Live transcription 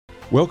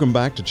Welcome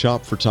back to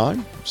Chop for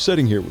Time.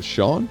 Sitting here with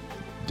Sean,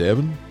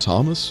 Devin,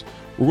 Thomas.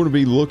 We're going to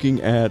be looking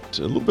at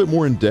a little bit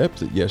more in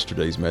depth at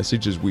yesterday's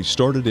message as we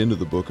started into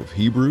the book of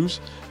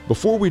Hebrews.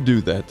 Before we do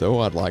that,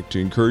 though, I'd like to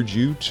encourage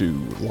you to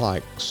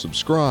like,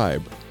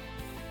 subscribe,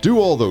 do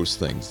all those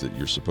things that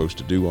you're supposed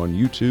to do on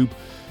YouTube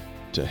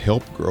to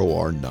help grow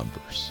our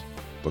numbers,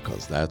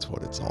 because that's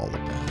what it's all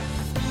about.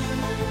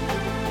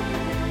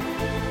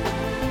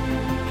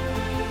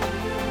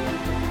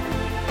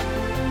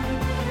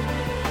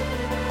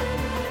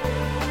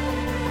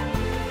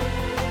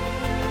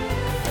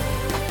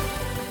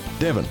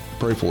 Devin,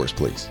 pray for us,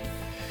 please.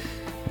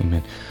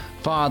 Amen.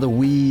 Father,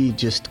 we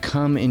just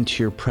come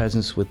into your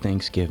presence with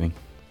thanksgiving.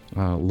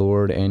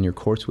 Lord, and your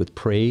courts with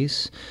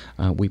praise.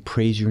 We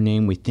praise your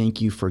name. We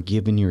thank you for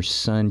giving your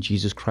Son,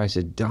 Jesus Christ,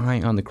 to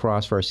die on the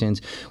cross for our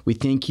sins. We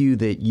thank you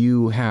that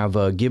you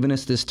have given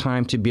us this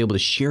time to be able to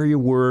share your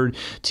word,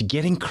 to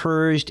get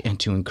encouraged, and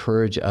to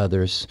encourage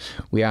others.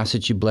 We ask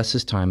that you bless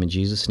this time in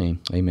Jesus'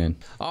 name. Amen.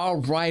 All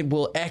right.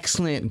 Well,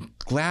 excellent.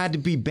 Glad to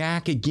be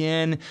back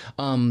again.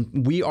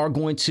 We are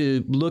going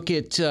to look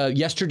at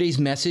yesterday's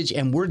message,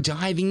 and we're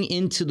diving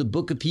into the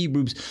book of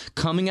Hebrews,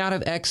 coming out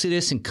of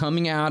Exodus and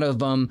coming out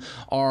of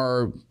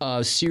our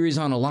series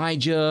on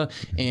Elijah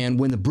and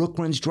when the brook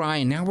runs dry.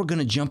 And now we're going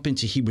to jump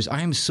into Hebrews.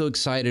 I am so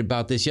excited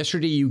about this.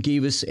 Yesterday, you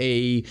gave us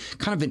a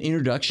kind of an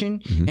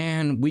introduction,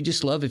 and we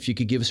just love if you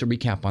could give us a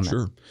recap on that.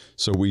 Sure.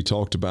 So we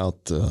talked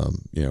about,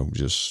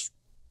 just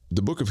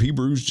the book of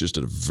Hebrews, just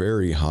at a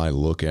very high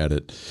look at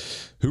it.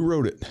 Who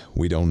wrote it?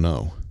 We don't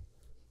know.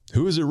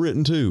 Who is it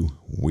written to?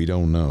 We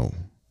don't know.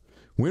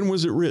 When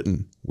was it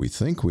written? We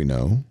think we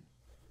know.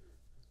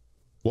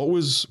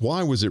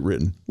 Why was it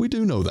written? We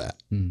do know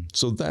that.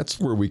 So that's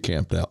where we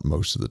camped out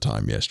most of the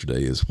time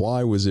yesterday, is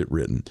why was it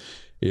written?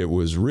 It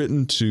was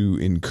written to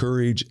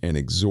encourage and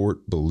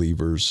exhort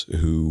believers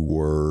who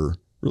were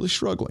really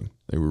struggling.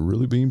 They were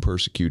really being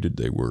persecuted.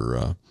 They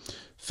were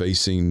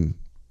facing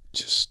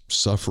just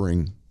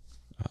suffering,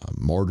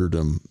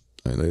 martyrdom,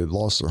 and they had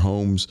lost their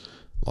homes.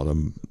 A lot of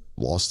them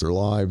lost their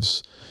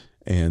lives.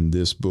 And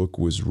this book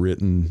was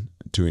written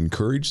to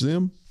encourage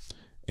them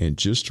and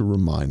just to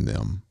remind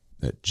them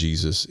that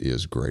Jesus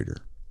is greater,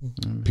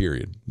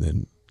 period,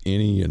 than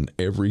any and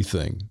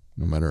everything.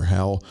 No matter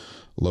how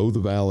low the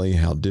valley,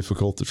 how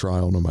difficult the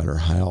trial, no matter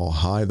how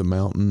high the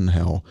mountain,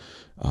 how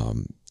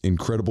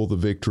incredible the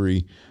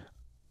victory,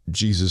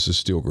 Jesus is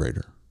still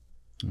greater.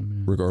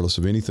 Amen. Regardless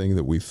of anything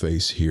that we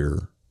face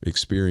here,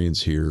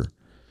 experience here.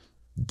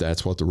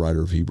 That's what the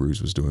writer of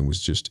Hebrews was doing,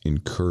 was just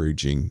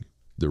encouraging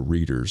the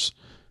readers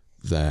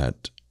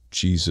that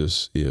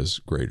Jesus is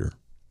greater.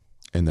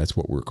 And that's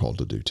what we're called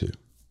to do too.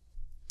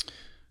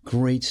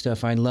 Great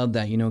stuff. I love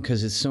that,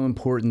 because it's so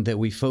important that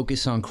we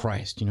focus on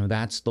Christ.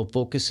 That's the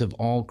focus of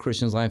all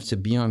Christians' lives, to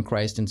be on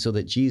Christ, and so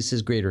that Jesus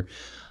is greater.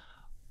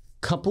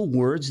 Couple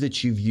words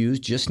that you've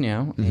used just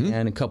now,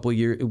 and a couple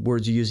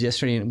words you used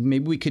yesterday, and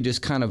maybe we could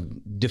just kind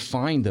of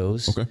define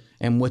those. Okay.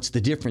 And what's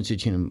the difference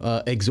between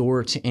them?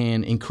 Exhort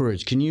and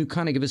encourage. Can you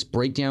kind of give us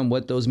breakdown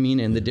what those mean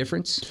and the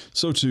difference?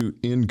 So to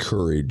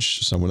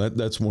encourage someone,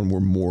 that's one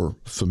we're more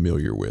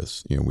familiar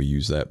with. We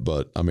use that,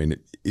 but I mean,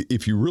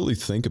 if you really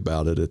think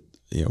about it,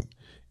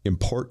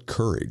 impart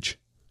courage.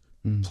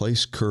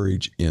 Place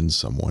courage in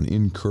someone,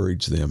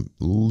 encourage them,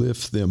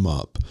 lift them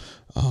up,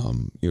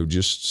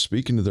 just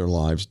speak into their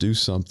lives, do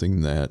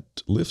something that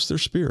lifts their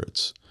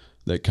spirits,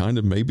 that kind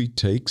of maybe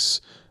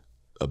takes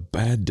a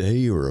bad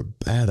day or a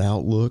bad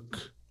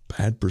outlook,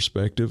 bad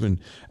perspective,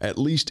 and at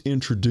least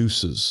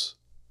introduces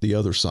the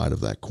other side of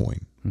that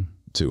coin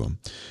to them.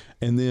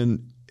 And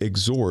then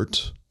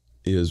exhort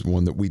is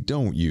one that we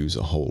don't use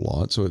a whole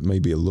lot, so it may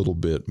be a little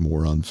bit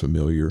more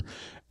unfamiliar.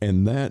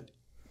 And that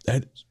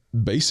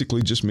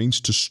basically just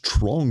means to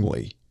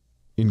strongly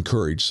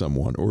encourage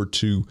someone or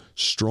to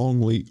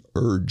strongly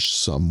urge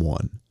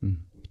someone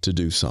to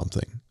do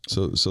something.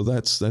 So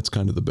that's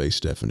kind of the base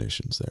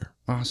definitions there.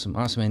 Awesome.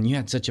 And you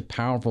had such a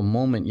powerful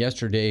moment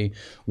yesterday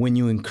when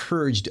you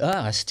encouraged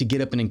us to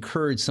get up and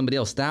encourage somebody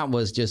else. That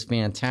was just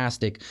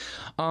fantastic.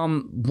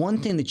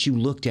 One thing that you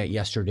looked at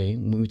yesterday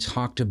when we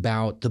talked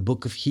about the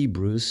book of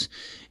Hebrews,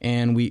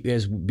 and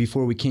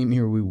before we came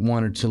here, we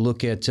wanted to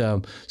look at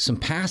some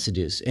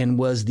passages, and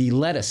was the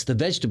lettuce, the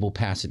vegetable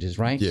passages,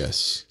 right?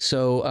 Yes.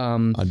 So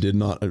I did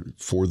not,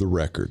 for the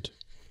record,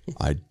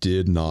 I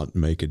did not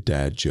make a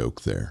dad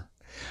joke there.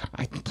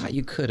 I thought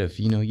you could have,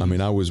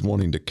 I was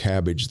wanting to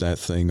cabbage that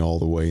thing all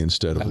the way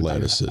instead of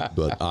lettuce it,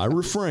 but I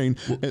refrained.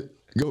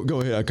 Go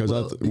ahead,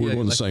 because we're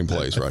going the same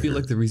place right here. I feel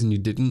like the reason you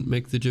didn't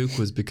make the joke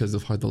was because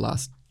of how the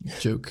last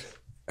joke.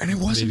 And it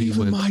wasn't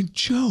even my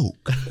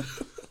joke.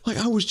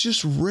 I was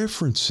just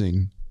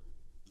referencing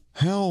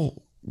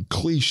how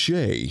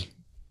cliche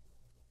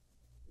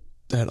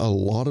that a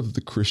lot of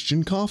the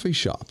Christian coffee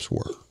shops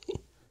were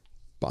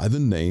by the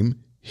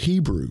name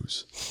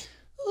Hebrews.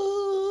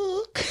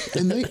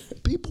 And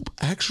people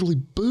actually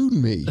booed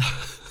me,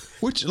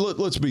 which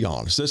let's be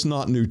honest, that's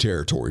not new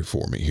territory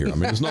for me here.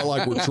 It's not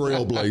like we're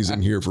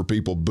trailblazing here for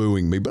people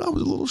booing me, but I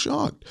was a little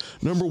shocked.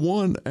 Number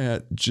one,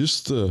 at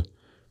just the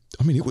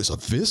I mean, it was a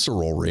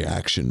visceral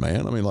reaction,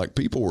 man. I mean, like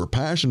people were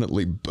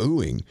passionately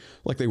booing,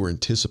 like they were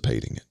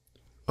anticipating it.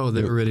 Oh,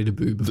 they were ready to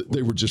boo.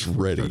 They were just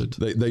ready.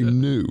 They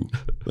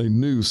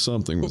knew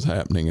something was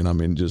happening. And I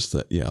mean, just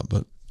that, yeah,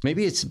 but.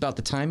 Maybe it's about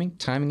the timing.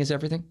 Timing is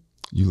everything.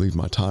 You leave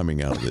my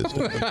timing out of this.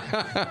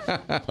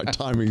 My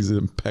timing is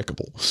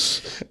impeccable.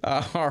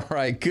 All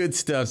right, good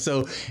stuff.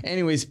 So,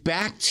 anyways,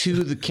 back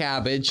to the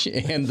cabbage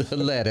and the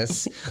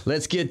lettuce.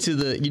 Let's get to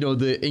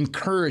the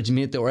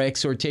encouragement or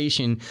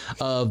exhortation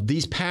of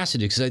these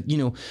passages.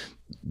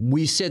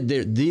 We said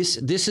this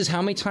is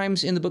how many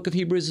times in the book of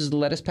Hebrews is the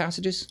lettuce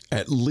passages?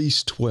 At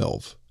least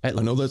 12. I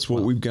know that's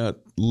what we've got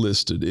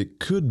listed.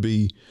 It could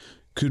be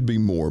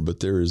more,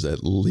 but there is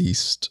at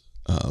least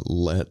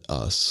let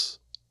us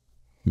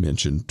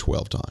mentioned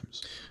 12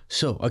 times.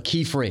 So a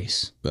key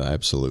phrase.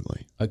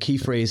 Absolutely. A key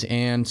phrase.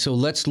 And so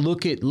let's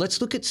look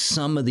at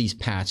some of these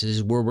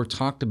passages where we're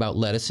talked about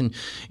lettuce, and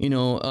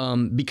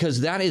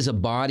because that is a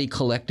body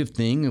collective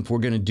thing. If we're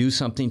going to do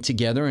something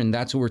together, and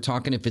that's what we're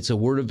talking, if it's a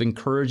word of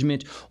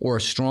encouragement or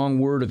a strong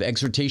word of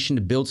exhortation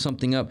to build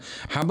something up,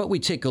 how about we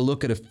take a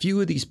look at a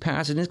few of these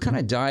passages and kind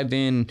of dive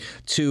in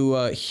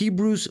to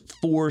Hebrews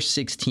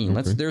 4:16.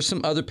 Okay. There's some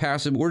other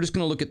passages. We're just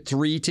going to look at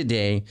 3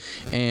 today,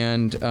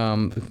 and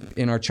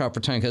in our chop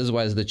for time, because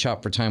otherwise the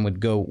chop for time would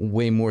go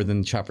way more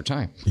than chop for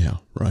time. Yeah,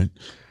 right.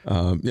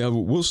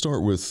 We'll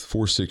start with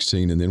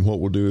 4:16, and then what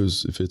we'll do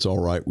is, if it's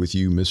all right with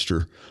you,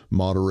 Mr.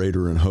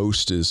 Moderator and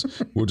host, is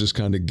we'll just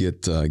kind of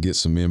get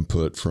some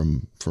input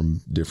from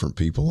different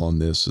people on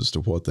this as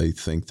to what they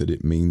think that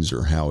it means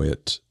or how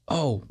it.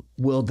 Oh,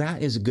 well,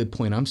 that is a good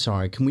point. I'm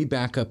sorry. Can we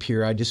back up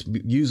here?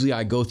 Usually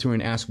I go through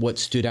and ask what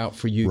stood out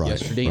for you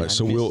yesterday. Right.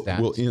 So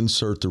we'll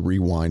insert the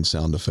rewind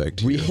sound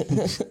effect here.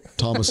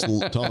 Thomas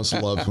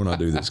loves when I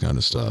do this kind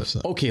of stuff.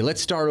 So. Okay,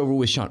 let's start over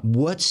with Sean.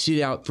 What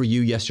stood out for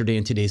you yesterday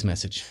in today's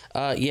message?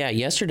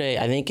 Yesterday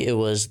I think it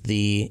was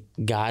the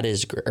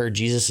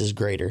Jesus is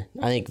greater.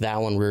 I think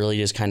that one really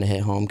just kind of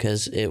hit home,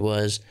 because it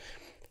was,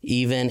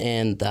 even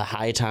in the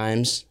high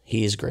times,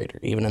 he is greater.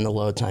 Even in the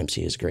low times,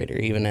 he is greater.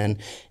 Even in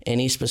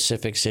any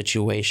specific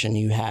situation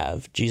you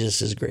have,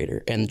 Jesus is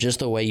greater. And just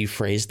the way you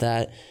phrased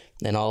that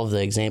and all of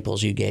the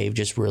examples you gave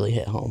just really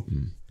hit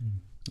home.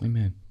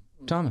 Amen.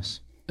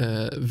 Thomas?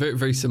 Very,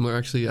 very similar,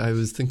 actually. I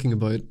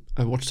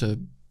watched a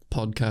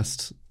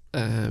podcast.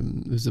 There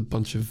was a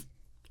bunch of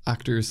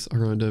actors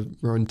around a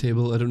round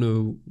table. I don't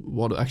know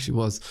what it actually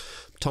was.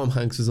 Tom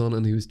Hanks was on,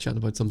 and he was chatting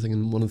about something,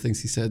 and one of the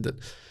things he said that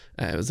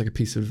it was like a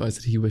piece of advice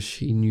that he wished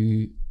he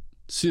knew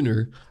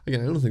sooner.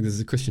 Again, I don't think this is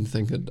a Christian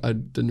thing. I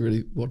didn't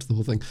really watch the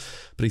whole thing,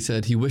 but he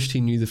said he wished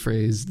he knew the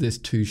phrase, "This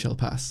too shall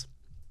pass."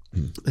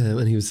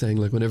 And he was saying,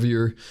 like, whenever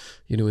you're,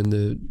 in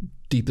the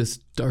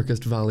deepest,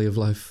 darkest valley of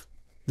life,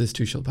 this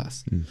too shall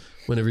pass.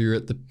 Whenever you're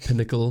at the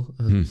pinnacle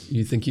and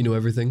you think you know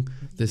everything,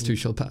 this too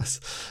shall pass.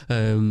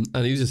 And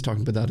he was just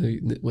talking about that. He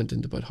went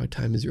into about how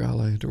time is your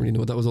ally. I don't really know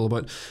what that was all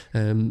about.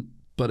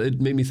 But it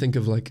made me think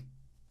of, like,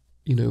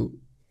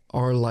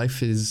 our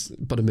life is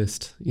but a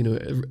mist.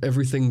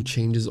 Everything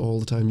changes all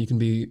the time. You can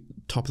be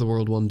top of the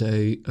world one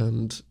day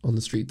and on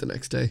the street the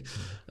next day.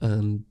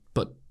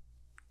 But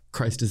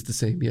Christ is the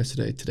same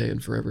yesterday, today,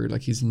 and forever.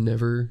 Like, he's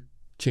never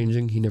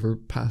changing. He never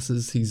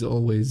passes. He's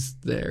always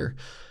there.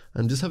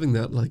 And just having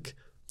that, like,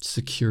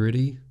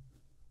 security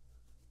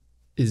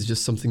is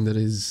just something that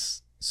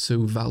is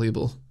so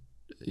valuable.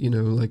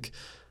 Like,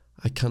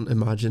 I can't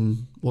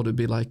imagine what it'd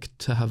be like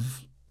to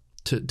have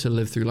to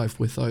live through life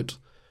without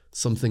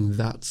something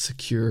that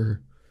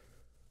secure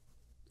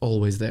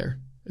always there,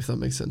 if that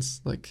makes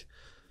sense. Like,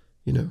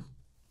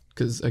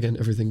 because again,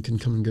 everything can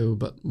come and go,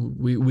 but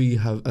we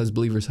have, as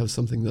believers, have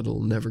something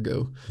that'll never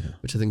go,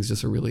 which I think is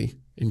just a really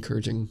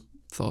encouraging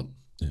thought.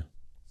 Yeah.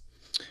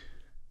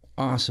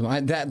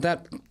 Awesome.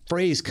 That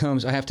phrase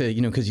comes, I have to,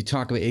 because you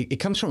talk about it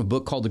comes from a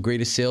book called The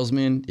Greatest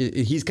Salesman.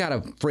 He's got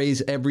a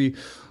phrase every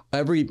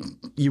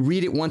you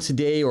read it once a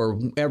day or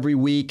every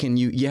week, and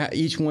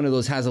each one of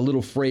those has a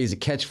little phrase, a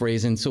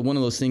catchphrase, and so one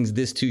of those things,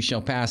 "This too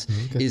shall pass,"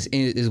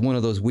 is one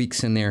of those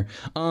weeks in there.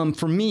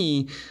 For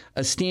me,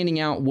 standing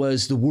out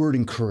was the word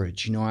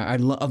encourage. I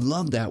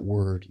love that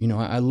word.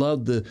 I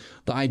love the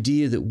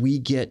idea that we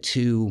get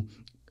to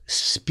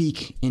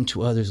speak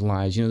into others'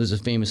 lives. There's a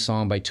famous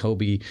song by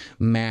Toby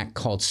Mac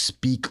called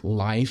 "Speak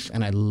Life,"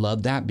 and I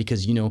love that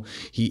because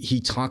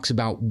he talks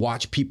about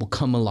watch people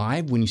come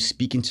alive when you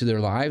speak into their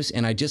lives,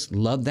 and I just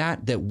love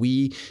that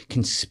we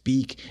can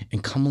speak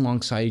and come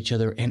alongside each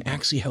other and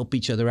actually help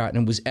each other out.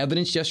 And it was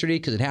evidenced yesterday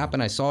because it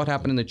happened. I saw it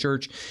happen in the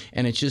church,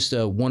 and it's just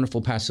a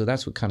wonderful passage. So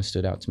that's what kind of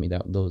stood out to me,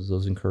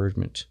 those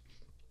encouragement.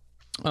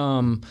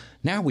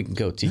 Now we can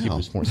go to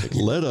Hebrews 4:16.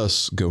 Let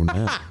us go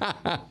now.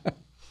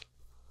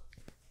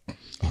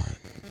 All right.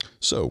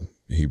 So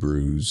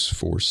Hebrews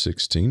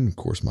 4:16. Of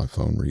course, my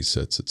phone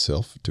resets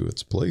itself to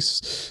its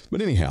place.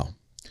 But anyhow,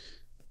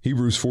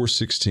 Hebrews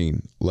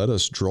 4:16. Let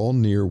us draw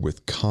near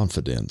with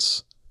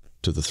confidence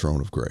to the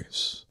throne of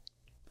grace.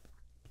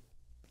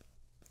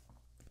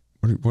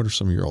 What are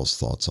some of your all's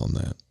thoughts on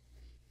that?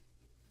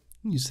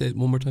 You say it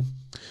one more time.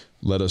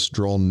 Let us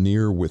draw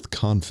near with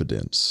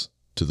confidence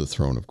to the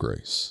throne of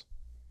grace.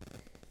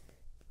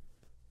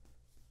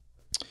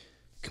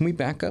 Can we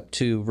back up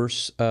to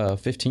verse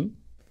 15?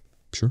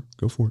 Sure,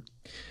 go for it.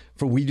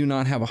 For we do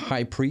not have a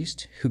high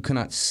priest who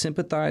cannot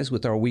sympathize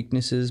with our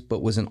weaknesses,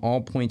 but was in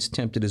all points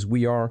tempted as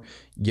we are,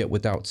 yet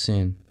without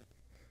sin.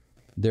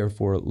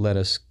 Therefore, let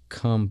us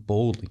come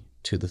boldly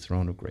to the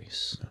throne of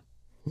grace.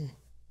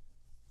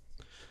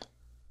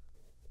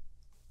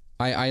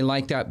 I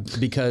like that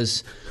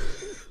because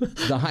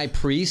the high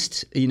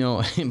priest,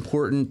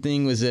 important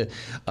thing was that,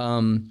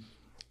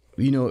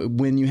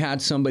 when you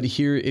had somebody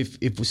here,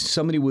 if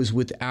somebody was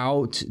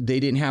without, they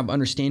didn't have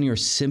understanding or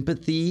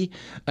sympathy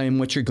in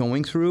what you're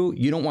going through,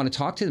 you don't want to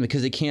talk to them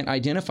because they can't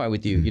identify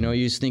with you.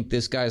 You just think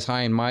this guy's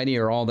high and mighty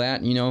or all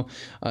that,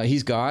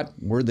 he's God,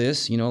 we're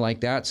this,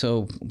 like that.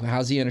 So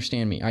how's he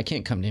understand me? I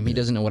can't come to him. He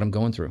doesn't know what I'm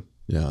going through.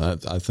 Yeah,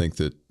 I think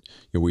that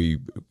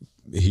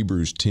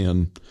Hebrews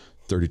 10,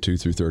 32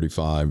 through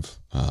 35,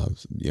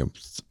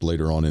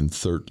 later on in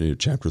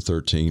chapter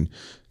 13,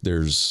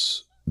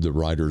 there's the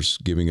writers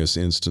giving us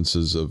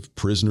instances of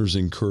prisoners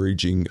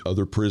encouraging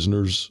other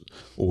prisoners,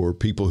 or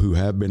people who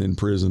have been in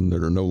prison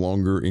that are no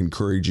longer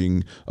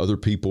encouraging other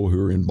people who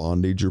are in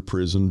bondage or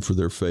prison for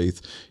their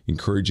faith,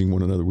 encouraging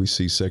one another. We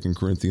see 2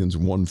 Corinthians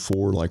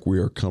 1:4, like we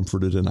are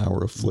comforted in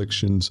our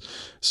afflictions,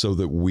 so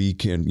that we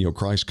can,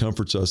 Christ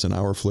comforts us in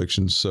our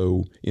afflictions,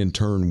 so in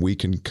turn we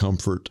can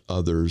comfort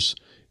others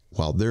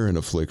while they're in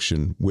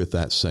affliction with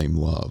that same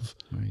love.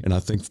 Right. And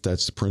I think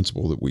that's the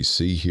principle that we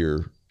see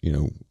here,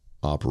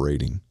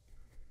 operating.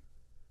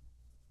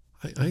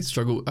 I actually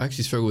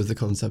struggle with the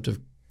concept of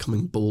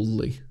coming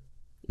boldly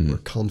or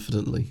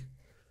confidently,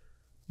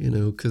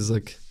 because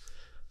like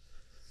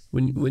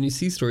when you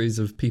see stories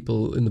of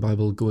people in the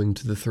Bible going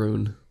to the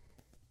throne,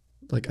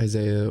 like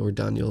Isaiah or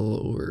Daniel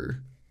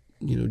or,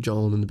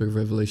 John in the book of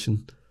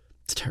Revelation,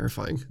 it's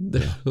terrifying.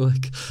 Yeah.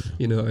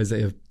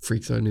 Isaiah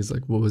freaks out and he's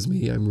like, woe is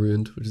me, I'm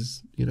ruined, which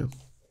is,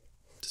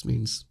 just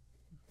means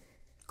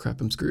crap,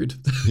 I'm screwed.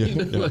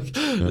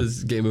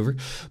 It's game over.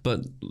 But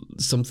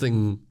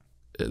something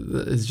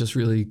that is just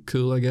really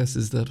cool, I guess,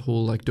 is that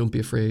whole don't be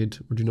afraid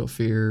or do not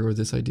fear, or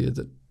this idea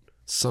that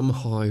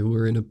somehow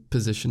we're in a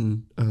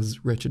position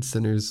as wretched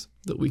sinners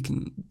that we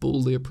can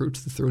boldly approach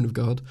the throne of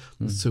God.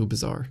 It's so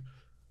bizarre.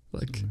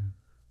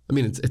 I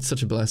mean, it's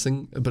such a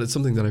blessing, but it's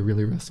something that I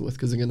really wrestle with,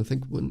 because again, I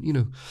think when,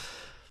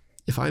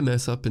 if I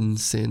mess up in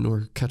sin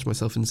or catch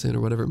myself in sin or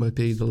whatever it might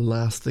be, the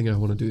last thing I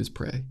want to do is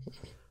pray.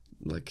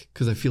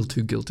 Because I feel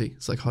too guilty.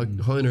 It's how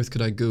on earth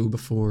could I go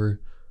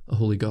before a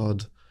holy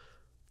God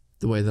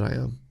the way that I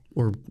am,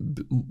 or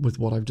with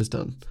what I've just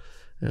done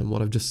and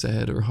what I've just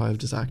said or how I've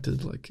just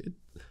acted?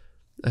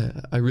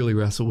 I really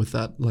wrestle with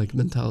that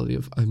mentality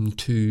of I'm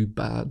too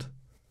bad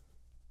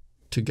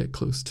to get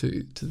close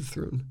to the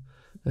throne.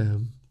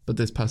 But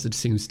this passage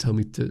seems to tell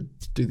me to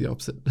do the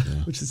opposite,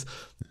 which is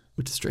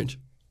strange.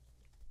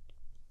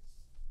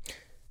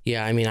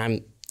 Yeah, I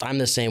mean, I'm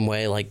the same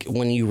way.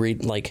 When you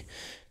read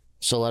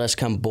so let us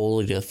come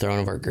boldly to the throne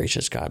of our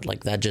gracious God.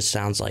 That just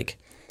sounds like,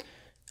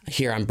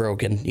 here I'm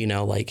broken,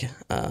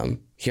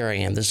 here I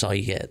am, this is all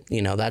you get.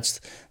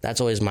 That's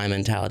always my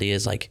mentality,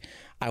 is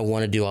I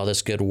want to do all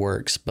this good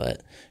works,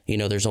 but,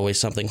 there's always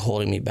something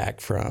holding me back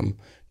from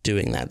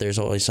doing that. There's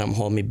always something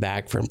holding me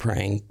back from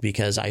praying,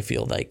 because I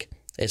feel like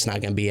it's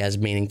not going to be as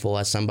meaningful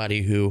as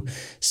somebody who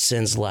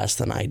sins less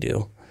than I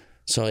do.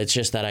 So it's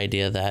just that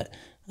idea that,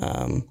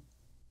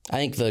 I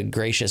think the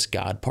gracious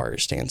God part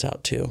stands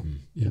out too,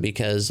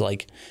 because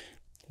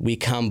we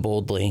come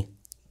boldly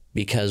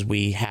because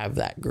we have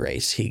that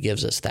grace. He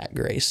gives us that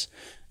grace.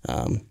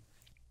 But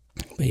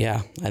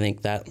yeah, I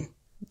think that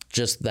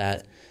just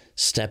that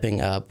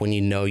stepping up when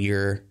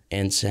you're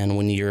in sin,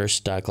 when you're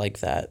stuck like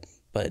that,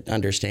 but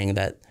understanding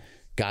that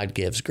God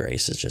gives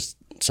grace is just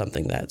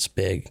something that's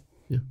big.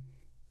 Yeah,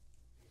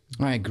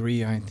 I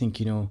agree. I think,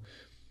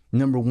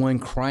 number one,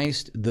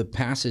 the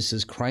passage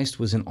says Christ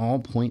was in all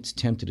points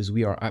tempted as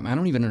we are. I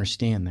don't even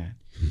understand that,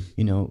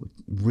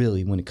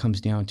 really, when it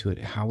comes down to it.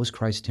 How was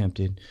Christ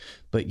tempted?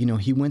 But,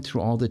 he went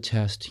through all the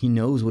tests. He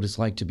knows what it's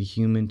like to be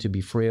human, to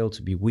be frail,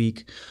 to be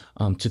weak,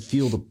 to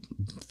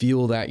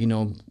feel that,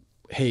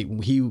 hey,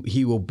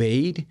 he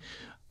obeyed.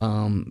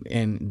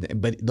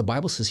 But the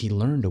Bible says he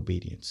learned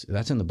obedience.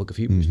 That's in the book of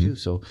Hebrews too.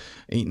 So,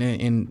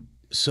 and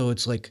so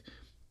it's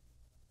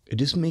it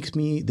just makes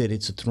me that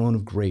it's a throne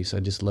of grace. I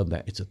just love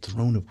that. It's a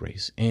throne of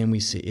grace. And we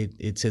see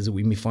it says that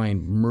we may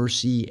find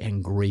mercy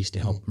and grace to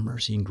help.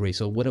 Mercy and grace.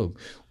 So what a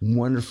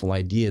wonderful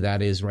idea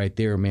that is right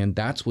there, man.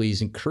 That's what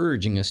he's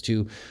encouraging us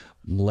to.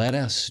 Let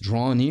us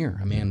draw near.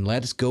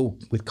 Let us go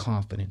with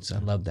confidence. I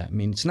love that.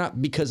 It's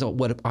not because of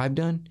what I've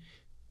done.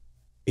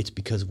 It's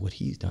because of what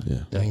he's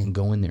done that I can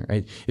go in there.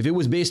 If it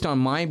was based on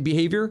my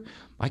behavior,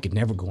 I could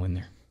never go in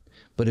there.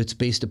 But it's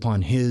based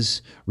upon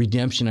his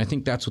redemption. I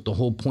think that's what the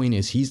whole point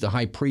is. He's the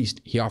high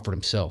priest. He offered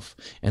himself,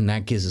 and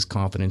that gives us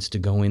confidence to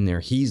go in there.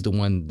 He's the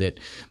one that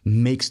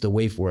makes the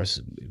way for us,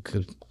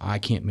 because I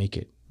can't make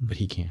it, but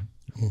he can.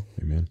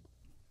 Amen.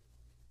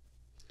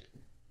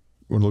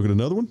 Want to look at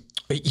another one?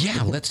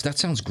 Yeah, that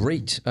sounds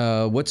great.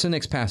 What's the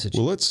next passage?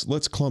 Well,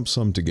 let's clump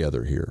some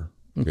together here.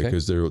 Okay.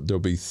 Because there'll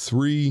be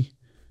 3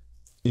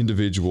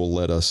 individual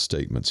let us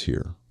statements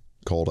here,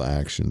 call to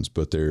actions,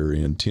 but they're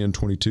in 10,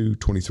 22,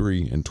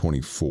 23, and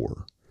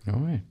 24. All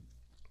right.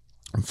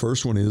 The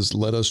first one is,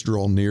 let us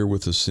draw near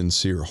with a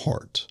sincere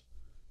heart.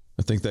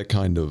 I think that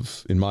kind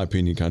of, in my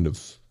opinion, kind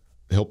of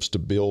helps to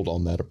build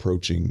on that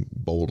approaching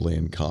boldly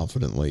and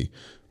confidently,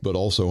 but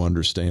also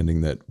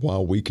understanding that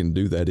while we can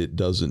do that, it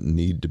doesn't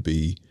need to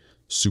be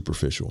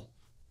superficial.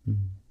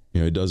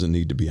 It doesn't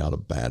need to be out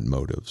of bad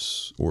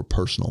motives or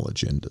personal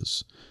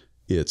agendas.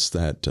 It's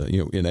that,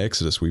 in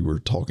Exodus, we were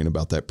talking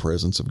about that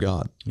presence of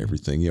God,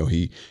 everything,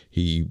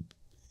 he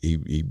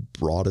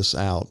brought us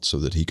out so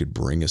that he could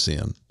bring us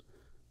in,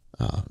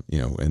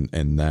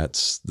 and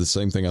that's the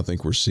same thing I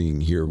think we're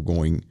seeing here,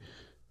 going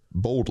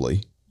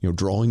boldly,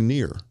 drawing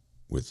near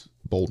with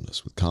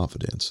boldness, with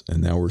confidence.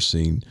 And now we're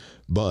seeing,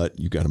 but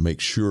you got to make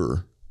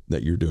sure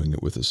that you're doing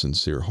it with a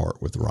sincere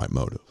heart, with the right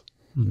motive.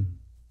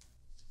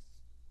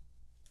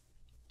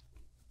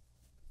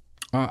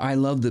 I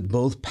love that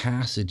both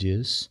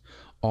passages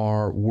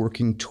are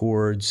working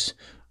towards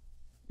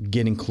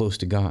getting close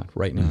to God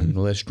right now.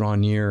 Let's draw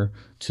near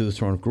to the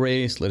throne of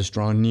grace. Let us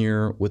draw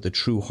near with a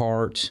true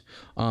heart.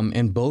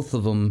 And both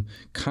of them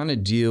kind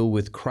of deal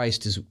with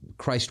Christ's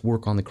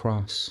work on the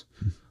cross.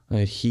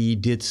 He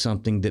did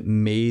something that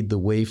made the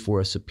way for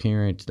us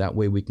apparent. That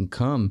way we can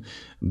come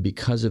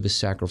because of his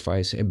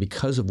sacrifice and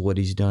because of what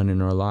he's done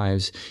in our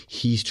lives.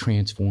 He's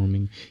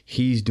transforming.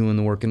 He's doing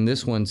the work. And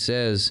this one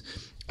says,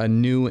 a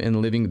new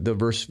and living, the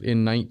verse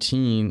in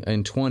 19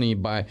 and 20,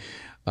 by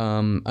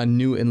a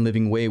new and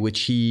living way,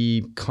 which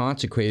he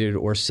consecrated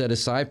or set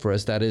aside for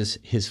us. That is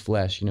his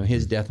flesh.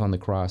 His death on the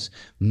cross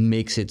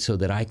makes it so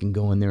that I can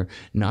go in there,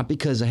 not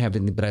because I have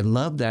anything, but I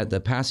love that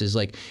the passage is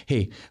like,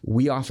 hey,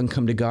 we often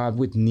come to God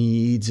with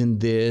needs and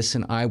this,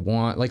 and I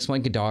want, like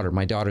a daughter.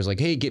 My daughter's like,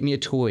 hey, get me a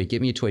toy.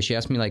 She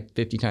asks me like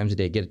 50 times a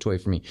day, get a toy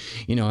for me.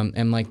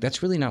 I'm like,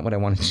 that's really not what I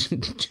want to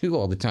do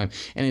all the time.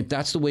 And if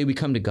that's the way we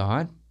come to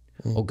God,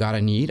 oh God, I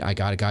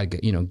got,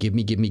 give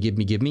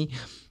me.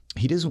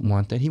 He doesn't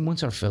want that. He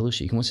wants our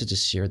fellowship. He wants us to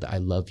share that I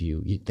love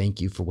you.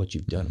 Thank you for what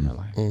you've done in my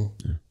life.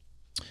 Yeah.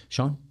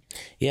 Sean?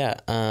 Yeah.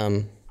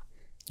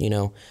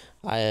 The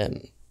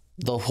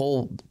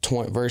whole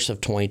verse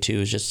of 22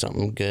 is just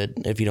something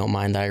good. If you don't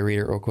mind, I read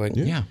it real quick.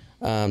 Yeah.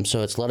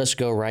 So it's, let us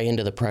go right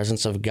into the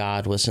presence of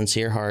God with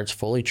sincere hearts,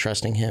 fully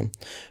trusting him.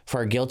 For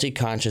our guilty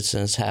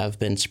consciences have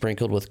been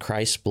sprinkled with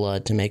Christ's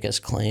blood to make us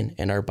clean,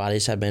 and our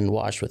bodies have been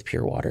washed with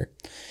pure water.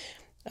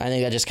 I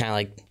think that just kind of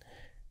like,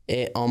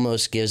 it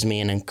almost gives me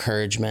an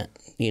encouragement.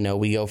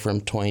 We go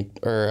from 20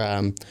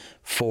 or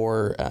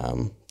for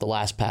the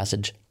last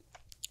passage,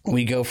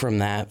 we go from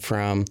that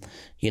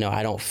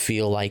I don't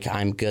feel like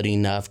I'm good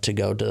enough to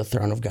go to the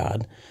throne of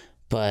God.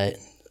 But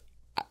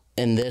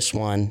in this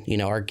one,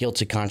 our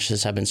guilty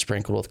consciences have been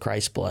sprinkled with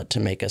Christ's blood to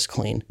make us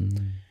clean.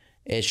 Mm-hmm.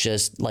 It's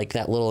just like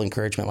that little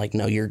encouragement, like,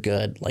 no, you're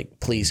good. Like,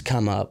 please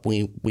come up.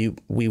 We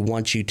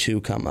want you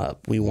to come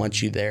up. We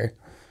want you there.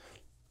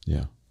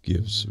 Yeah.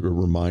 Gives a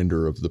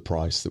reminder of the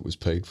price that was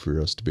paid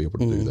for us to be able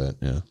to do that.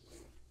 Yeah.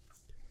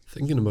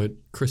 Thinking about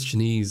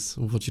Christianese,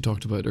 what you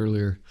talked about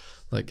earlier,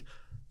 like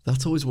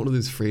that's always one of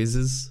those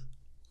phrases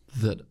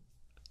that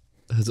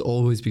has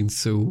always been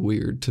so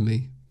weird to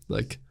me.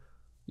 Like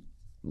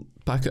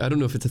back, I don't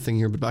know if it's a thing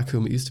here, but back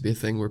home it used to be a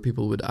thing where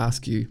people would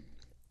ask you,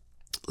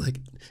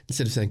 like,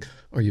 instead of saying,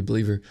 are you a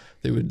believer?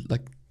 They would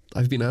like,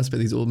 I've been asked by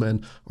these old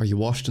men, are you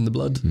washed in the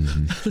blood?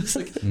 Mm-hmm. It's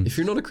like, if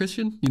you're not a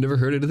Christian, you never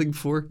heard anything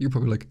before, you're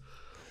probably like,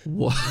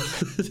 what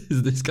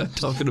is this guy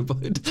talking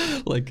about?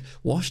 Like,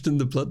 washed in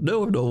the blood?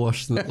 No, I'm not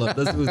washed in the blood.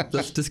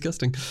 That's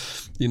disgusting.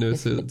 So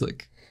it's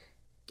like,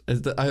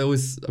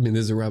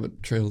 there's a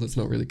rabbit trail that's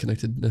not really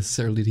connected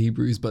necessarily to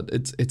Hebrews, but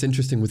it's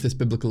interesting with this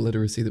biblical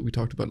literacy that we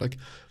talked about. Like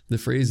the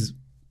phrase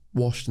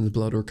washed in the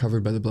blood or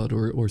covered by the blood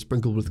or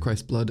sprinkled with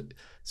Christ's blood,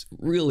 it's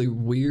really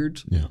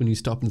weird when you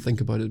stop and think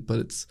about it, but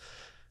it's,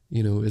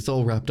 it's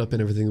all wrapped up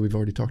in everything that we've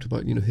already talked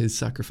about, his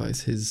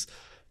sacrifice,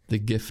 the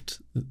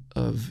gift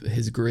of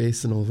his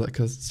grace and all of that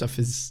kind of stuff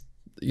is,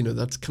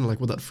 that's kind of like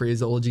what that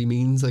phraseology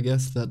means, I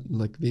guess, that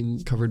like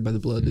being covered by the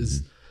blood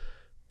is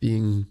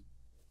being,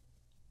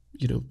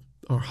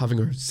 or having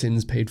our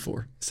sins paid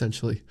for,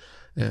 essentially,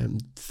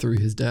 through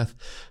his death.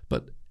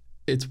 But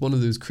it's one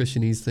of those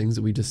Christianese things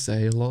that we just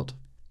say a lot,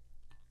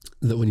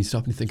 that when you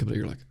stop and you think about it,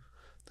 you're like,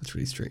 that's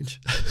really strange.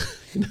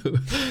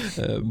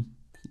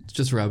 It's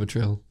just a rabbit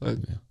trail.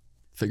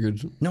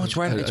 Figured. No, it's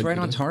right. It's right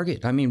on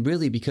target. I mean,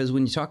 really, because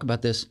when you talk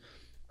about this,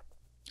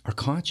 our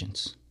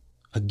conscience,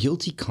 a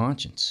guilty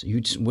conscience.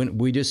 When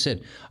we just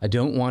said, I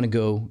don't want to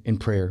go in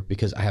prayer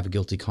because I have a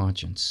guilty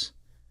conscience,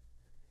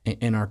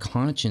 and our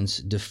conscience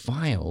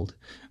defiled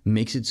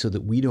makes it so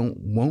that we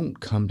won't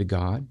come to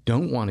God,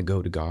 don't want to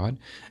go to God,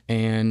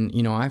 and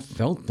I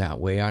felt that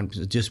way. I'm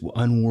just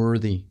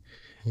unworthy.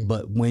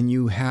 But when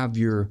you have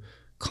your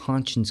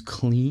conscience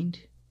cleaned,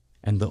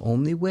 and the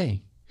only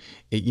way.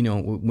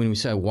 When we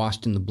say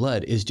washed in the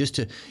blood is just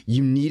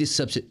you need a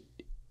substitute.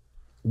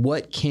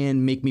 what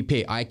can make me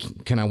pay?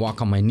 Can I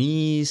walk on my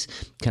knees?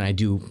 Can I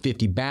do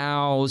 50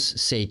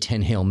 bows, say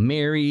 10 Hail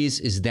Marys?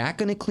 Is that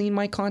going to clean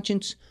my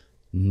conscience?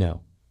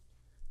 No.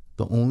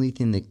 The only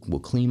thing that will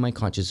clean my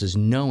conscience is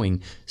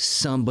knowing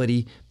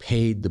somebody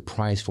paid the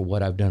price for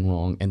what I've done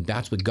wrong. And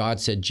that's what God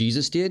said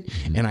Jesus did.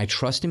 Mm-hmm. And I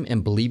trust him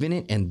and believe in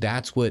it. And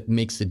that's what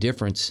makes the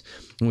difference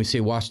when we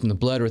say washed in the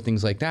blood or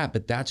things like that.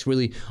 But that's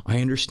really,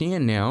 I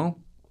understand now.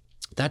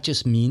 That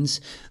just means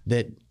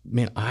that,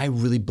 man, I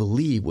really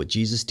believe what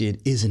Jesus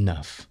did is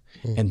enough.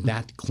 Mm-hmm. And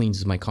that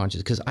cleanses my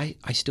conscience because I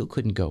still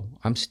couldn't go.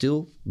 I'm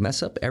still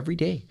mess up every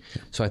day.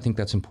 So I think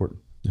that's important.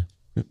 Yeah.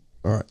 Yeah.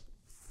 All right.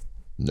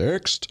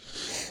 Next,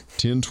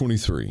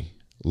 10:23.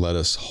 Let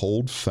us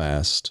hold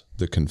fast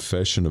the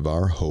confession of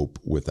our hope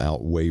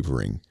without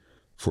wavering,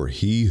 for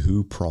he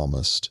who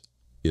promised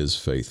is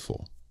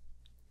faithful.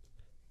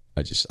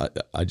 I just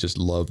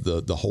love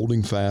the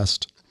holding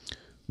fast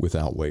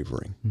without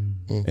wavering.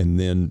 Mm-hmm. And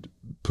then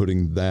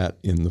putting that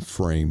in the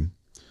frame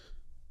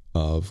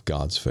of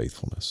God's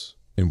faithfulness.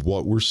 And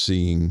what we're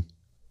seeing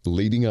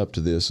leading up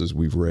to this, as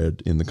we've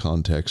read in the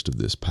context of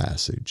this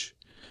passage,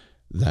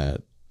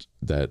 that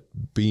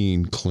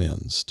being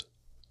cleansed,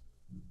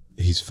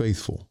 he's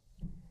faithful.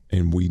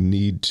 And we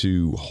need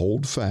to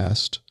hold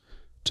fast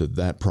to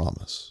that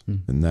promise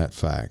and that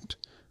fact.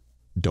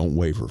 Don't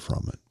waver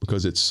from it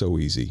because it's so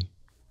easy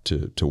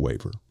to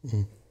waver.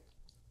 Mm-hmm.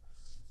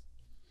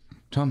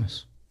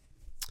 Thomas.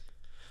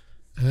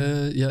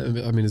 Yeah,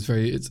 I mean,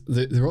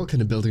 they're all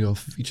kind of building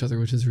off of each other,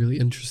 which is really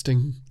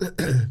interesting.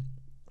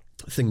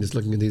 Thing just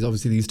looking at these,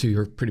 obviously these two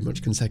are pretty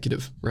much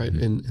consecutive, right,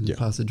 in the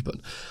passage, but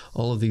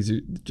all of these are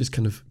just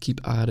kind of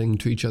keep adding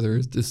to each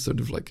other, this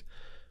sort of like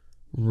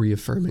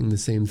reaffirming the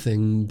same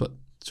thing, but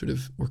sort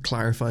of we're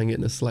clarifying it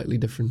in a slightly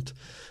different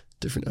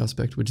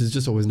aspect, which is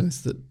just always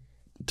nice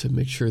to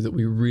make sure that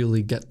we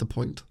really get the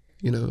point.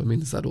 You know, I mean,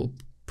 it's that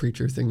old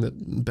preacher thing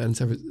that Ben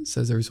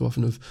says every so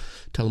often of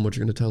tell them what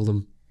you're going to tell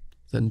them,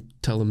 then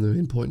tell them the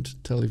main point,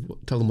 tell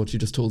them what you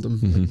just told them,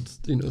 and,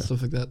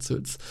 stuff like that.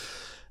 So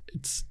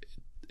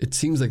it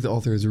seems like the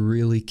author is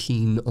really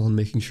keen on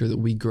making sure that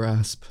we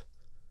grasp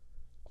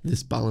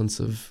this balance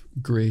of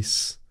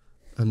grace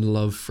and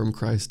love from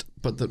Christ,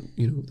 but that,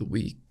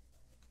 that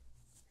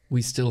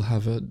we still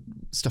have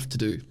stuff to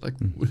do. Like,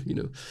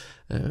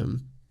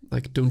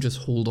 like don't just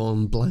hold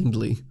on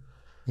blindly,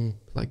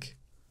 like,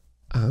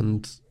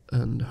 and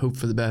hope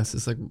for the best.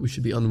 It's like we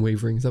should be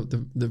unwavering. Is that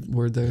the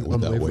word there?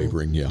 Without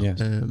wavering, yeah.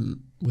 Yes.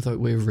 Without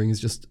wavering is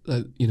just,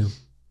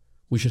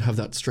 we should have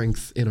that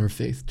strength in our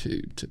faith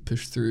to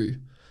push through.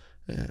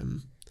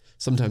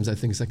 Sometimes I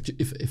think it's like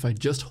if I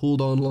just hold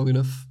on long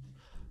enough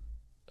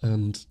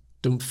and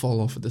don't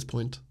fall off at this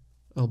point,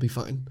 I'll be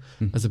fine.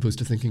 As opposed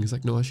to thinking it's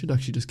like, no, I should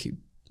actually just keep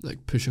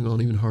like pushing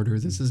on even harder.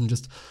 This isn't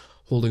just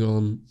holding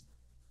on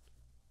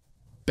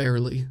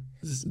barely.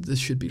 This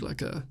should be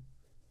like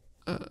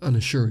an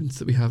assurance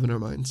that we have in our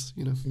minds,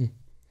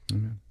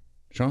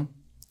 Sean?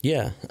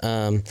 Yeah.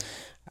 I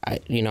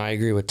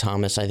agree with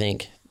Thomas. I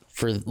think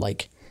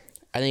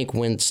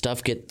when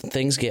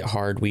things get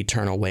hard, we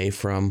turn away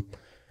from,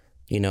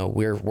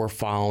 we're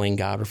following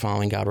God, we're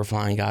following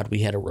God. We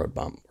hit a road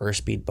bump or a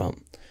speed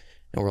bump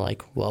and we're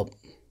like, well,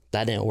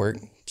 that didn't work.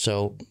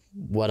 So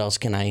what else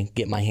can I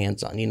get my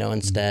hands on?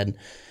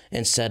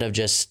 Instead of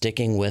just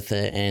sticking with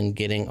it and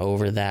getting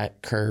over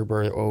that curb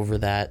or over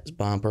that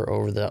bump or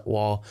over that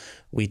wall,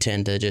 we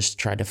tend to just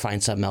try to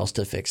find something else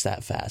to fix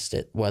that fast.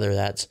 Whether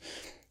that's,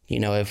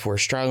 if we're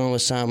struggling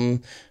with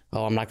something,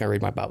 I'm not going to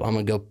read my Bible. I'm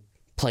going to go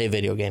play a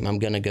video game. I'm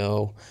going to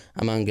go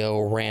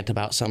rant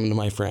about something to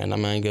my friend.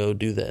 I'm going to go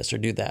do this or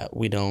do that.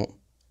 We don't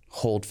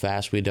hold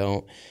fast. We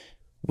don't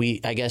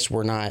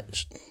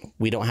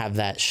have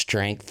that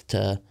strength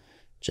to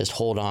just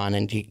hold on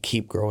and to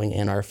keep growing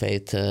in our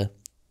faith to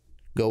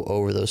go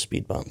over those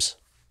speed bumps.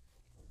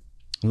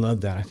 I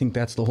love that. I think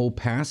that's the whole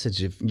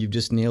passage. If you've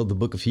just nailed the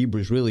book of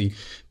Hebrews, really,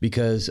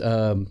 because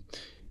it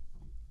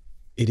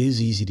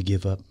is easy to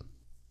give up.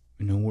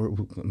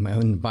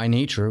 By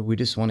nature, we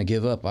just want to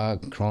give up. I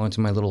crawl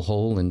into my little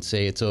hole and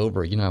say it's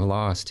over. I've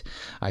lost.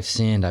 I've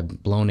sinned.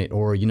 I've blown it.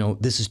 Or,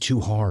 this is too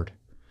hard.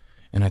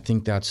 And I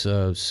think that's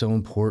so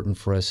important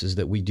for us is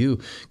that we do,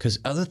 because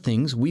other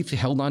things, we've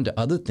held on to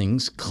other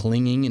things,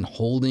 clinging and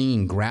holding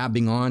and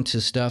grabbing on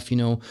to stuff,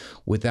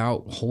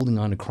 without holding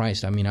on to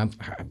Christ. I mean, I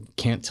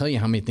can't tell you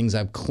how many things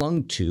I've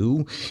clung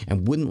to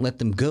and wouldn't let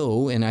them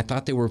go. And I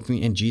thought they were,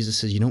 and Jesus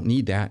says, you don't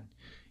need that.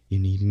 You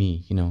need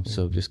me,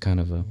 so just kind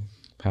of a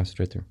passage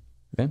right there.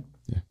 Ben?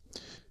 Yeah.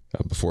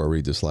 Before I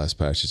read this last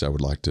passage, I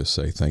would like to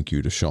say thank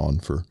you to Sean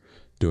for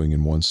doing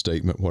in one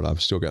statement what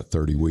I've still got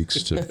 30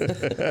 weeks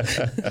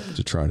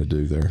to try to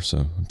do there. So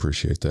I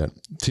appreciate that.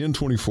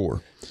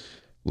 10:24.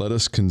 Let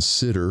us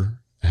consider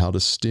how to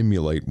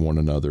stimulate one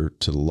another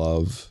to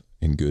love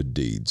and good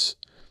deeds.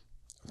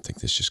 I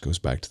think this just goes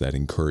back to that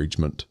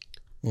encouragement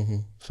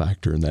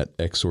factor and that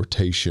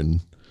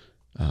exhortation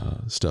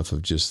stuff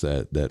of just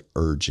that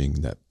urging,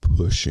 that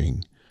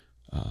pushing,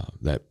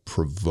 that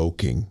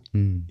provoking,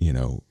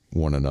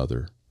 one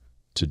another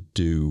to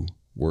do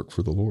work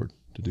for the Lord,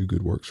 to do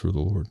good works for the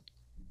Lord.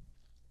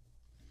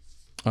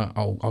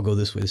 I'll go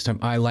this way this time.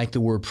 I like the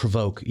word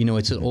provoke.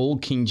 It's an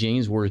old King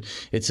James word.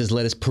 It says,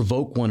 let us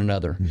provoke one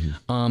another.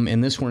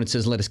 And this one, it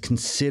says, let us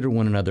consider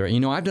one another.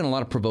 I've done a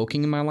lot of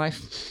provoking in my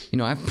life.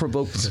 I've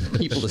provoked some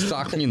people to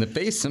sock me in the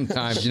face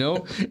sometimes,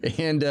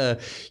 And,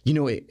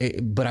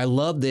 but I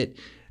love that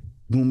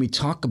when we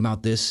talk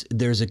about this,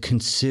 there's a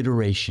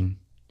consideration.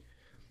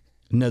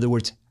 In other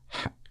words,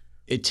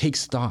 it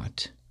takes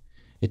thought.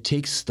 It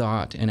takes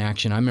thought and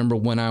action. I remember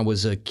when I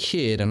was a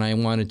kid and I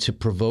wanted to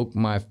provoke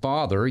my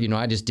father,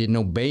 I just didn't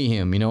obey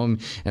him,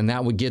 and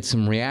that would get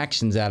some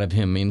reactions out of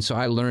him. And so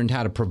I learned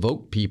how to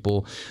provoke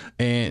people,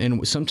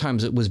 and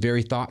sometimes it was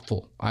very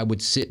thoughtful. I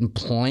would sit and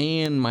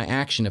plan my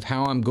action of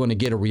how I'm going to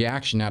get a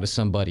reaction out of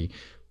somebody.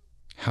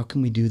 How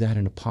can we do that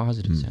in a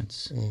positive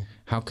sense?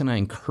 How can I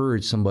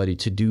encourage somebody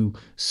to do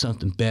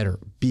something better,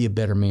 be a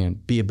better man,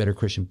 be a better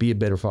Christian, be a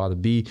better father,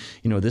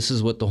 this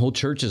is what the whole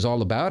church is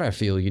all about, I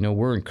feel.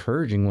 We're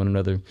encouraging one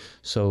another.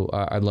 So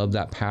I love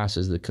that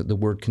passage. The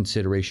word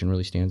consideration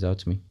really stands out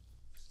to me.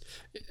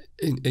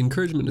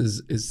 Encouragement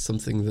is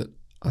something that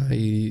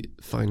I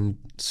find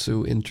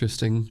so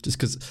interesting, just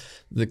because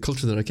the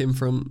culture that I came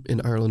from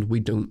in Ireland, we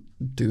don't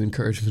do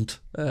encouragement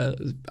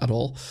at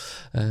all.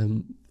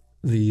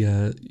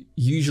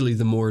 Usually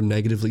the more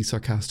negatively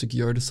sarcastic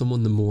you are to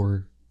someone, the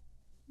more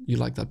you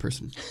like that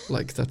person.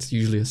 Like, that's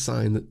usually a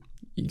sign that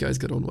you guys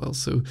get on well.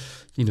 So,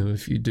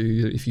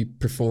 if you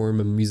perform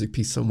a music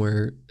piece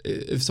somewhere,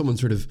 if someone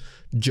sort of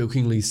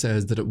jokingly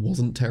says that it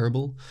wasn't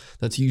terrible,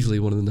 that's usually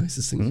one of the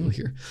nicest things you'll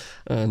hear.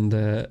 And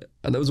that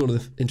was one of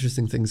the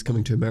interesting things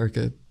coming to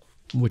America,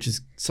 which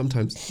is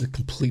sometimes the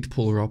complete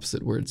polar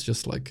opposite, where it's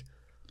just like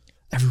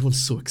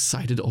everyone's so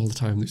excited all the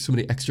time. There's so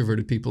many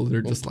extroverted people that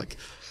are just like,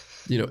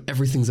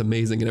 everything's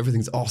amazing and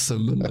everything's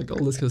awesome and like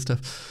all this kind of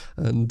stuff.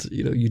 And,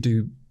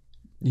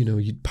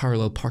 you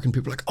parallel park and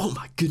people are like, oh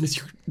my goodness,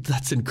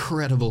 that's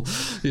incredible,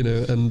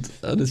 and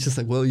it's just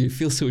like, well, you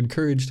feel so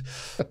encouraged.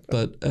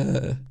 But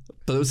it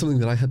was something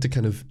that I had to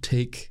kind of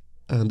take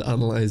and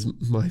analyze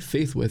my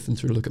faith with, and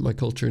sort of look at my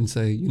culture and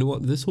say, you know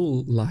what, this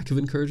whole lack of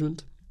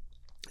encouragement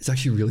is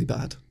actually really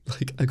bad.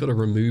 Like, I got to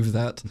remove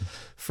that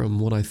from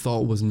what I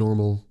thought was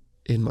normal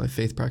in my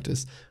faith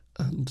practice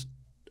and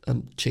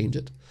change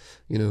it,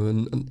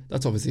 and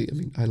that's obviously,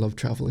 I love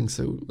traveling,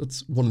 so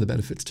that's one of the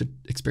benefits to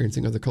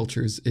experiencing other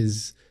cultures,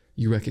 is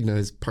you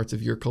recognize parts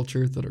of your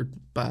culture that are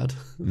bad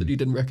that you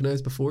didn't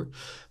recognize before,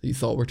 that you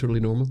thought were totally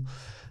normal.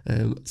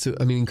 So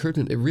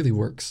encouragement, it really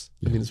works.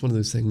 It's one of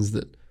those things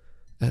that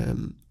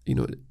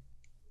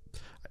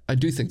I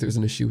do think there's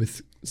an issue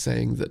with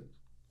saying that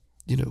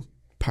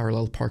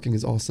parallel parking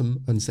is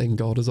awesome and saying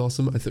God is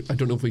awesome. I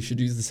don't know if we should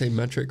use the same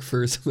metric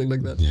for something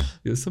like that.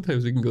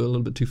 Sometimes we can go a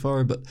little bit too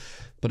far, but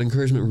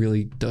encouragement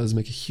really does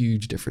make a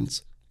huge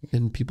difference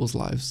in people's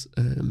lives.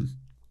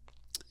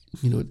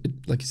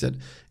 Like you said,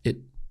 it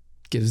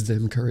gives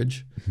them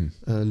courage,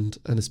 and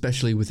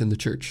especially within the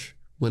church,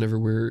 whenever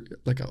we're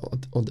like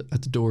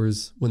at the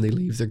doors, when they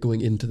leave, they're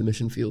going into the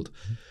mission field.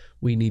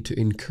 We need to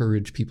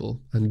encourage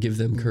people and give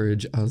them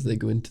courage as they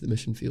go into the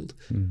mission field.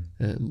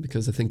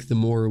 Because I think the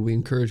more we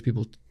encourage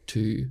people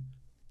to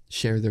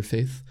share their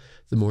faith,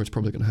 the more it's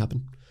probably going to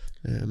happen.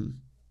 And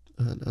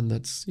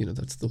that's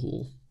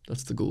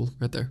the goal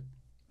right there.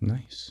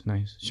 Nice.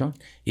 Sean?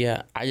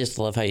 Yeah, I just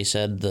love how you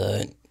said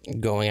the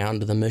going out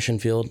into the mission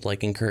field,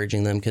 like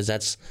encouraging them, because I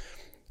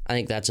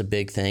think that's a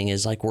big thing,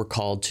 is like we're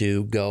called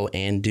to go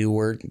and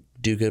do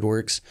good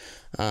works.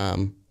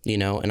 And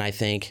I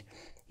think,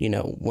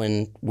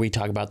 when we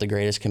talk about the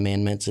greatest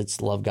commandments,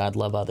 it's love God,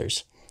 love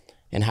others.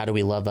 And how do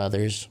we love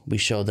others? We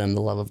show them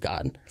the love of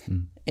God.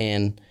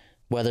 And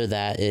whether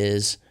that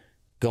is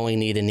going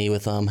knee to knee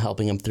with them,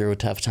 helping them through a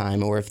tough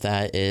time, or if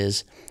that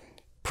is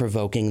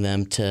provoking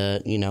them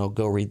to,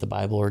 go read the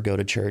Bible or go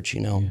to church,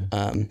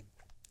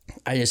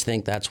 I just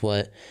think that's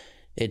what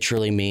it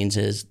truly means,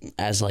 is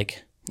as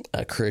like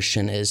a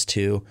Christian, is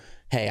to,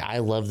 hey, I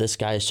love this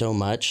guy so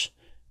much,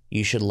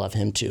 you should love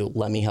him too.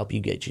 Let me help you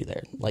get you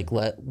there. Like,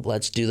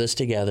 let's do this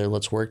together.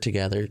 Let's work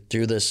together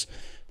through this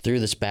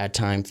bad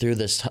time, through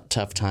this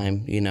tough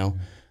time,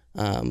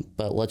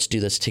 but let's do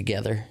this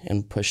together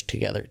and push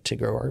together to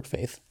grow our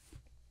faith.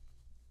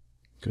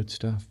 Good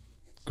stuff.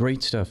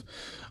 Great stuff.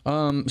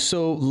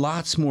 So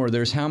lots more.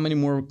 There's how many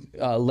more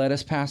let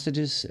us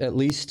passages at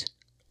least?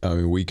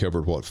 We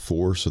covered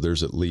 4, so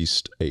there's at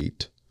least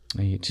 8.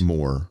 8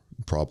 more,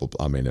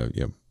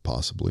 probably.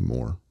 Possibly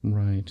more.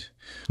 Right.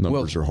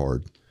 Numbers are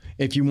hard.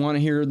 If you want to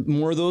hear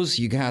more of those,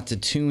 you got to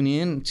tune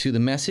in to the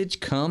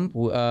message. Come.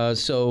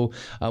 So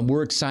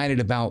we're excited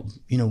about,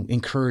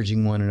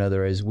 encouraging one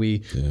another as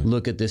we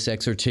look at this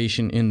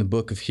exhortation in the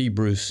book of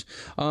Hebrews.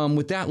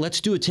 With that, let's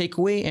do a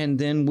takeaway and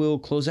then we'll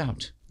close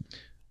out.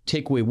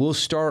 Takeaway. We'll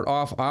start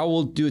off. I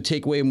will do a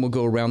takeaway and we'll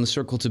go around the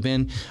circle to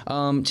Ben.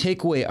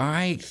 Takeaway.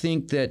 I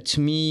think that,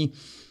 to me,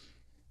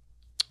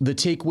 the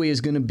takeaway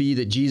is going to be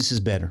that Jesus is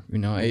better.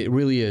 It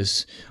really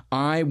is.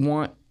 I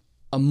want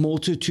a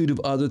multitude of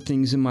other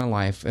things in my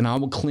life, and I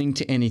will cling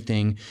to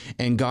anything.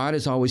 And God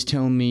is always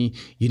telling me,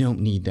 you don't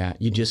need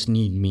that. You just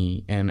need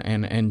me.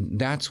 And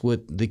that's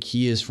what the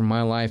key is for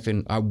my life.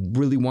 And I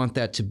really want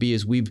that to be,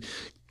 as we've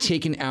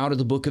taken out of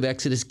the book of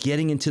Exodus,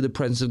 getting into the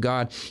presence of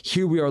God.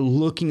 Here we are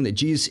looking that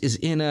Jesus is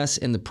in us,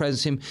 and the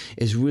presence of him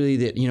is really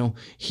that,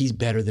 he's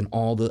better than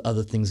all the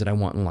other things that I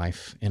want in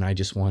life. And I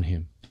just want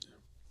him.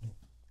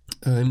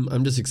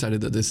 I'm just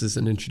excited that this is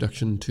an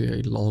introduction to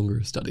a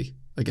longer study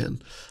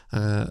again.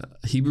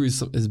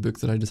 Hebrews is a book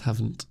that I just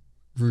haven't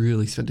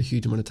really spent a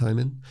huge amount of time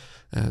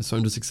in. So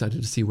I'm just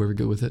excited to see where we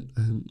go with it.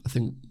 I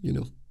think,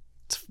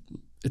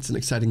 it's an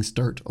exciting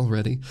start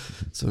already.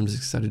 So I'm just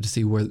excited to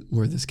see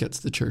where this gets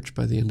the church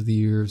by the end of the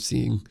year,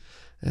 seeing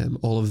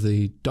all of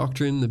the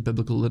doctrine, the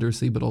biblical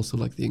literacy, but also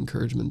like the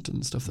encouragement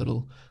and stuff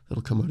that'll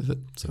come out of it.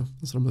 So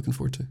that's what I'm looking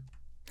forward to.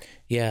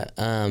 Yeah.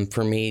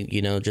 For me,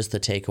 just the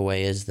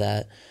takeaway is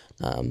that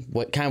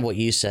what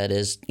you said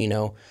is,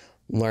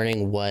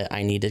 learning what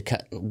I need to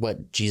cut,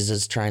 what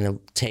Jesus is trying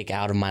to take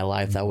out of my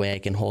life. That way I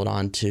can hold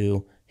on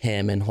to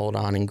him and hold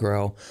on and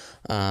grow.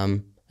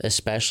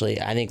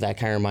 Especially, I think that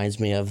kind of reminds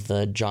me of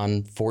the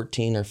John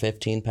 14 or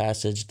 15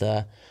 passage,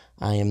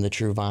 I am the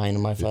true vine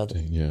and my Father.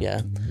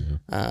 Yeah.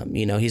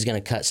 He's going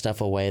to cut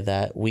stuff away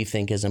that we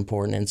think is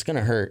important, and it's going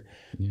to hurt.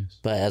 Yes.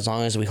 But as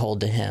long as we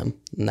hold to him,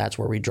 and that's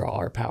where we draw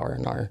our power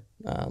and our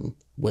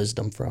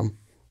wisdom from.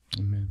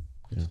 Amen.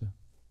 Yeah.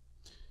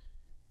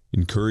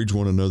 Encourage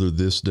one another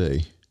this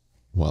day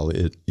while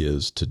it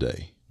is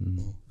today.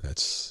 Mm-hmm.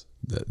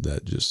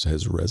 That just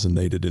has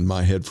resonated in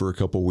my head for a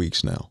couple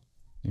weeks now.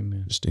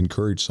 Amen. Just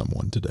encourage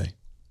someone today.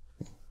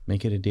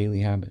 Make it a daily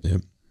habit.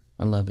 Yep.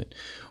 I love it.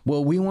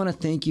 Well, we want to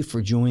thank you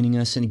for joining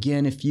us. And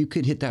again, if you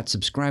could hit that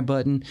subscribe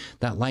button,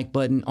 that like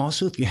button.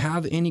 Also, if you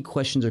have any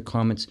questions or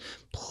comments,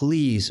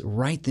 please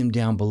write them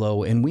down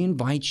below. And we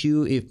invite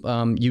you, if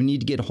you need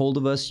to get a hold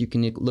of us, you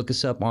can look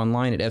us up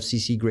online at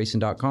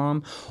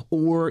fccgrayson.com,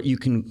 or you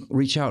can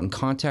reach out and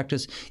contact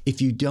us.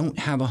 If you don't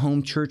have a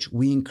home church,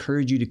 we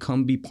encourage you to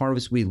come be part of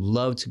us. We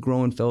love to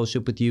grow in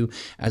fellowship with you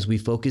as we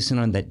focus in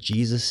on that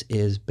Jesus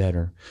is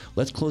better.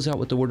 Let's close out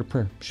with the word of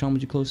prayer. Sean,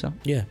 would you close out?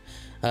 Yeah.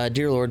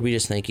 Dear Lord, we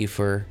just thank you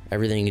for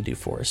everything you do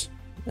for us,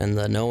 and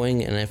the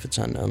knowing and if it's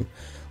unknown.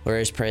 Lord,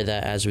 I just pray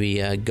that as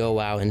we go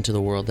out into the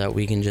world, that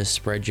we can just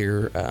spread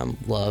your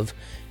love,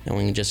 and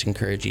we can just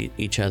encourage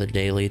each other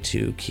daily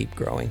to keep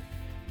growing.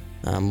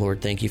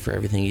 Lord, thank you for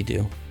everything you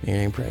do. In your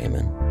name, pray,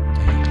 amen.